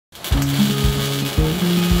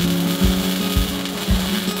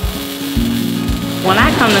When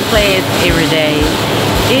I come to class every day,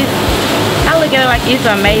 I look at it like it's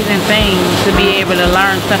an amazing thing to be able to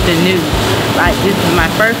learn something new. Like, this is my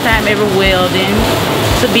first time ever welding.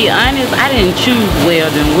 To be honest, I didn't choose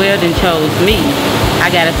welding. Welding chose me.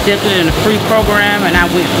 I got accepted in a free program and I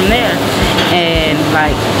went from there. And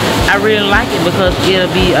like, I really like it because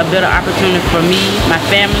it'll be a better opportunity for me, my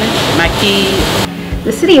family, my kids.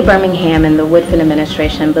 The City of Birmingham and the Woodfin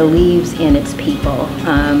administration believes in its people.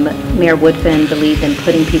 Mayor Woodfin believed in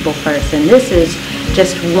putting people first, and this is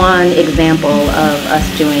just one example of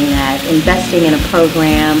us doing that, investing in a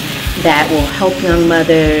program that will help young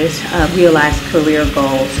mothers realize career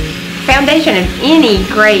goals. Foundation of any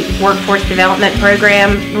great workforce development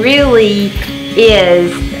program really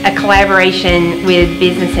is a collaboration with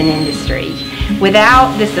business and industry.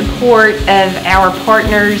 Without the support of our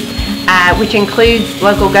partners, which includes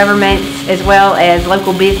local governments as well as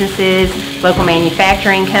local businesses, local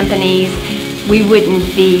manufacturing companies, we wouldn't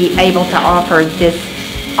be able to offer this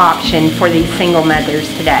option for these single mothers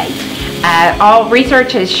today. All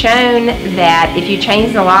research has shown that if you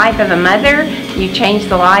change the life of a mother, you change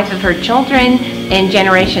the life of her children and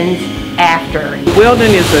generations after.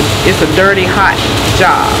 Welding is a dirty, hot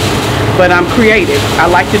job, but I'm creative. I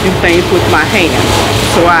like to do things with my hands,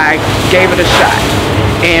 so I gave it a shot.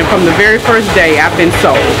 And from the very first day, I've been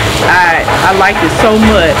sold. I liked it so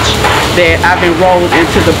much that I've enrolled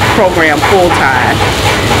into the program full-time,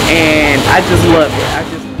 and I just love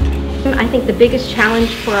it. I think the biggest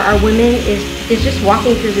challenge for our women is just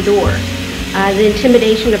walking through the door. The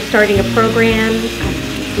intimidation of starting a program,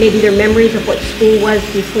 maybe their memories of what school was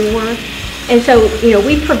before. And so,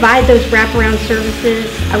 we provide those wraparound services.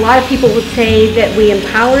 A lot of people would say that we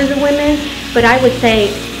empower the women, but I would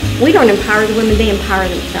say we don't empower the women, they empower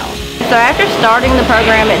themselves. So after starting the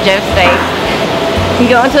program at Jeff State, you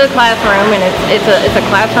go into a classroom, and it's a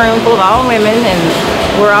classroom full of all women, and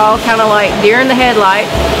we're all kind of like deer in the headlights.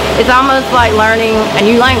 It's almost like learning a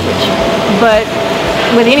new language, but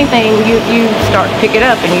with anything, you start to pick it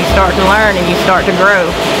up, and you start to learn, and you start to grow.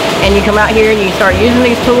 And you come out here and you start using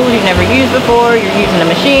these tools you've never used before. You're using a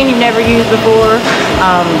machine you've never used before.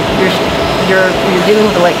 You're dealing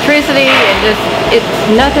with electricity, and just, it's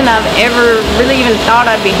nothing I've ever really even thought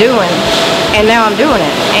I'd be doing, and now I'm doing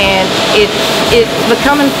it. And it's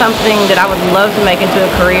becoming something that I would love to make into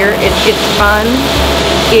a career. It's fun.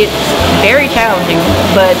 It's very challenging,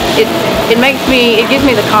 but it gives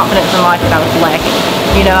me the confidence in life that I was lacking.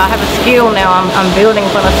 I have a skill now. I'm building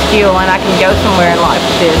from a skill, and I can go somewhere in life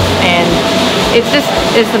with this. And it's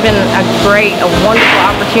been a wonderful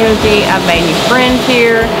opportunity. I've made new friends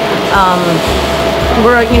here.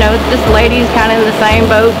 We're, this lady's kind of in the same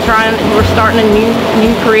boat. We're starting a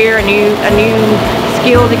new career, a new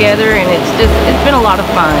skill together, and it's been a lot of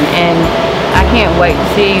fun. And I can't wait to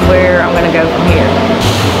see where I'm going to go from here.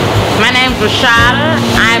 My name's Rashada.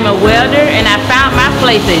 I'm a welder, and I found my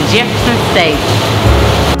place at Jefferson State.